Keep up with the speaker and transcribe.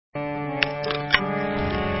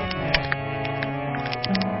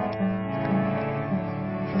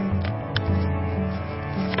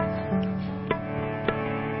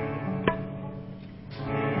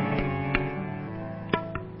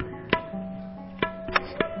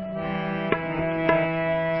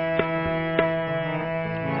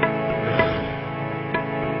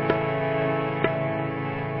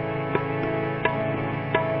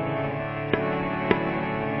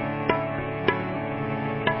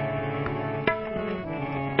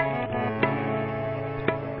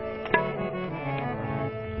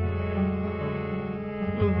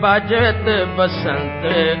बाजत बसंत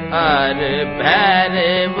are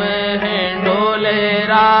Bhairav indole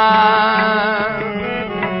राग।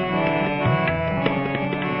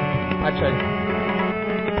 अच्छा जी।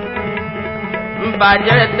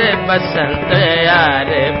 बाजत बसंत आर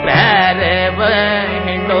भैरव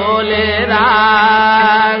हिंडोल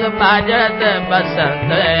राग। बाजत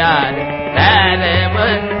बसंत आर भैरव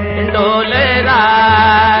हिंडोल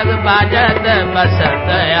राग। बाजत बसंत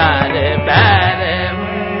आर भैरव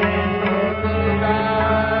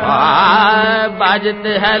बाजत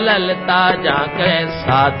है ललता जाके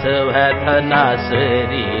साथ वह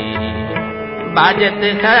धनासरी। बाजत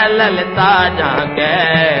है ललता जाके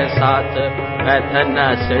साथ वह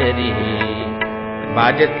धनासरी।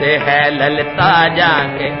 बाजत है ललता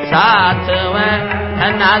जाके साथ वह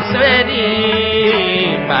धनासरी।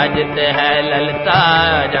 बाजत है ललता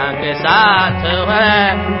जाके साथ वह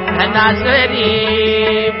धनासरी।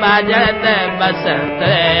 बाजत बसंत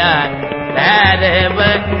भैरव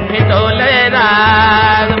हिंडोल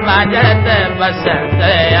राग। बाजत बसंत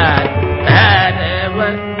भैरव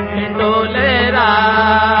हिंडोल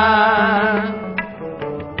राग।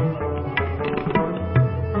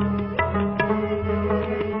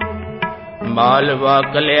 मालवा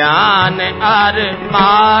कल्याण आर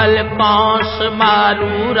माल कौस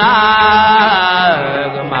मारू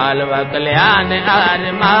राग। मालवा कल्याण आर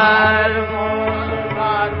माल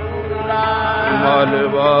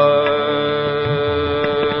मालवा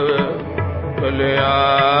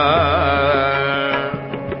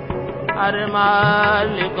हर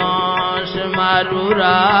माल कौश मारू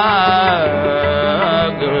राग।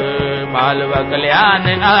 मालवा कल्याण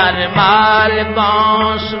हर माल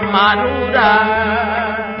कौश मारू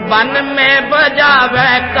राग। वन में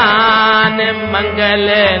बजावे कान मंगल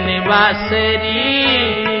निवासरी।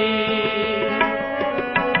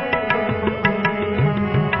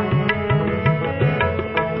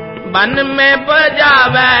 वन में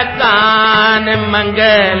बजावे कान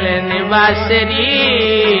मंगल निवासरी।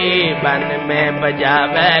 वन में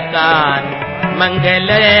बजावे कान मंगल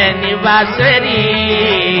निवासरी।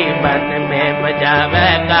 वन में बजावे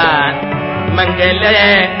कान मंगल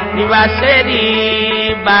निवासरी।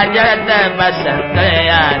 बाजत बसंत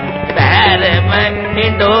भैरव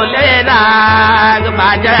हिंडोल राग।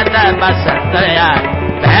 बाजत बसंत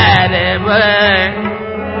भैरव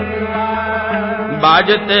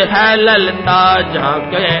बाजत है ललता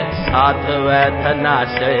झांके साथ वह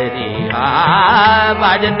धनासरी।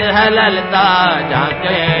 बाजत है ललता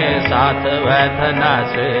झांके साथ वह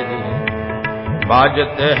धनासरी।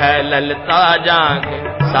 बाजत है ललता झांके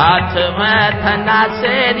साथ वह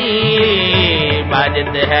धनासरी।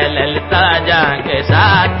 बाजत है ललता झांके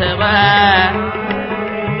साथ वह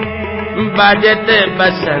बाजत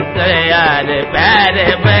बसंत यार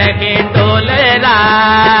भैरव हिंडोल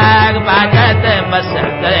राग। बाजत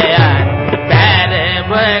बसंत यार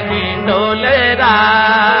भैरव हिंडोल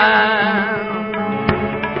राग।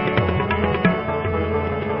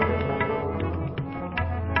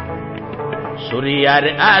 सूर्यर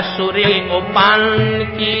असुरी उपान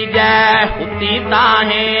की जय होती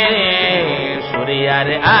ताहे। सूर्यर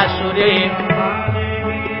असुरी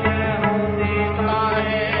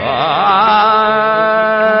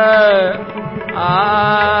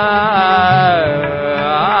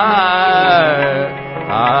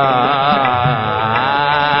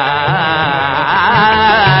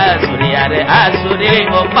सूर्यर असुरी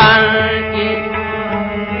गोपाल की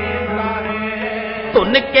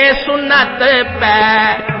तुनके सुनत पे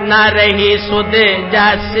न रही सुध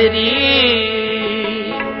जासरी।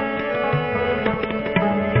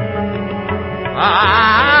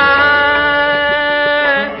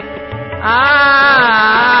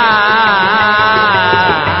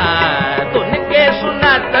 तुनके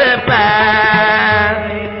सुनत पे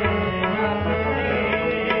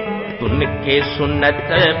तुनके सुनत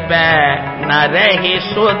पे न रही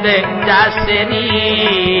सुध जासरी।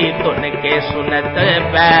 तुनके सुनत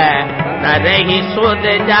पे न रही सुध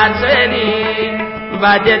जासरी।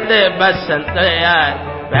 बाजत बसंत यार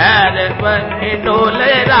भैरव हिंडोल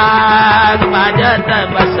राग। बाजत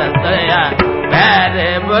बसंत यार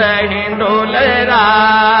भैरव हिंडोल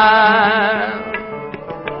राग।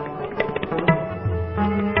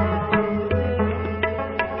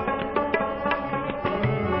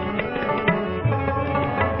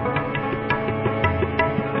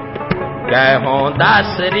 कहो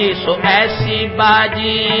दासरी सो ऐसी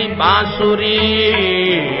बाजी बांसुरी।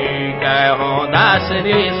 कहो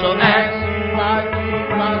दासरी सो ऐसी बाजी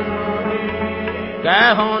बांसुरी।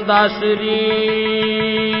 कहो दासरी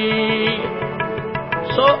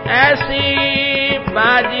सो ऐसी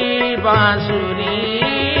बाजी बांसुरी।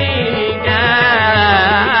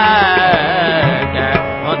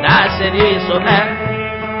 कहो दासरी सो है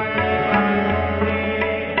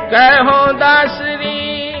कहो दासरी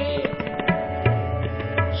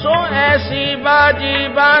सो ऐसी बाजी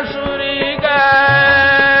बांसुरी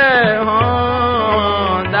कहो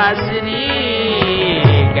दासरी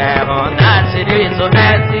कहो दासरी सो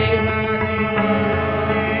ऐसी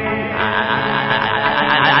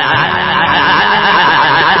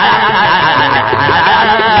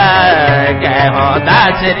कहो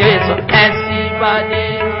दासरी सो ऐसी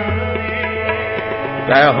बाजी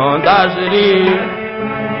कहो दासरी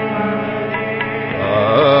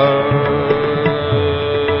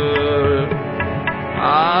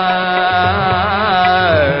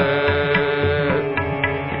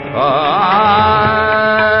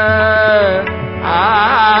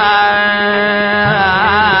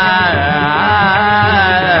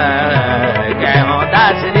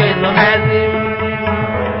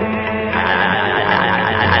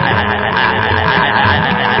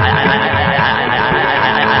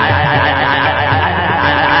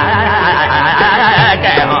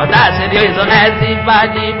ऐसी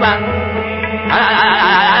बाजी बन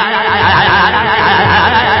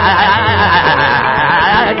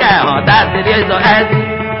कहो दासरी सो ऐसी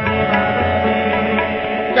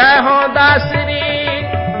कहो दासरी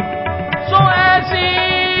सो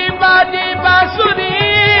ऐसी बाजी बांसुरी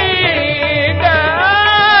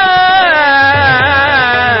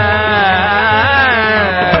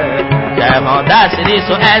कहो दासरी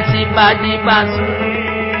सो ऐसी बाजी बांसुरी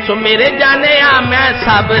सो मेरे जाने आ मैं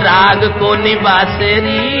सब राग को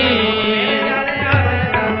निवासरी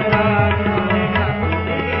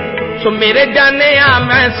सो मेरे जाने आ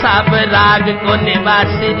मैं सब राग को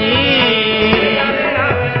निवासरी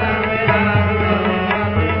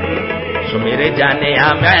सो मेरे जाने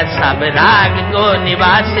आ मैं सब राग को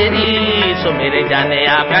निवासरी सो मेरे जाने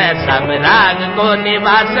आ मैं सब राग को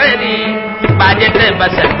निवासरी बाजत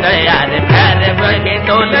बसंत यार पैर बगे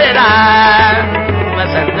ढोल राग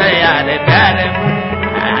बसंत यार प्यार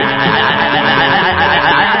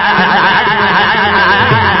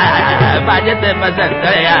बाजते बसंत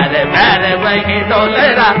यार प्यार वही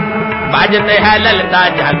ढोलरा बाजते है ललता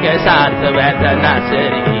जाके साथ वैद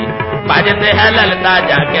नासरी बाजते है ललता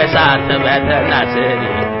जाके साथ वैद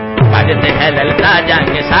नासरी बाजते है ललता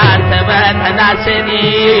जाके साथ वैद नासरी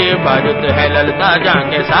बाजते है ललता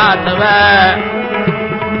जाके साथ वैद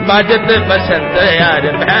बाजत बसंत यार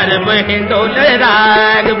भैरव हिंडोल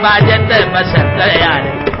राग बाजत बसंत यार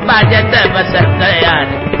बाजत बसंत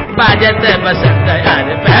यार बाजत बसंत यार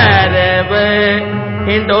भैरव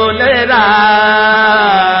हिंडोल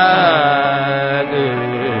राग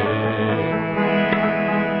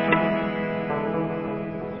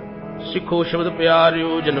सिखो शब्द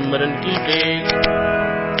प्यारियो जन्म मरण की टेक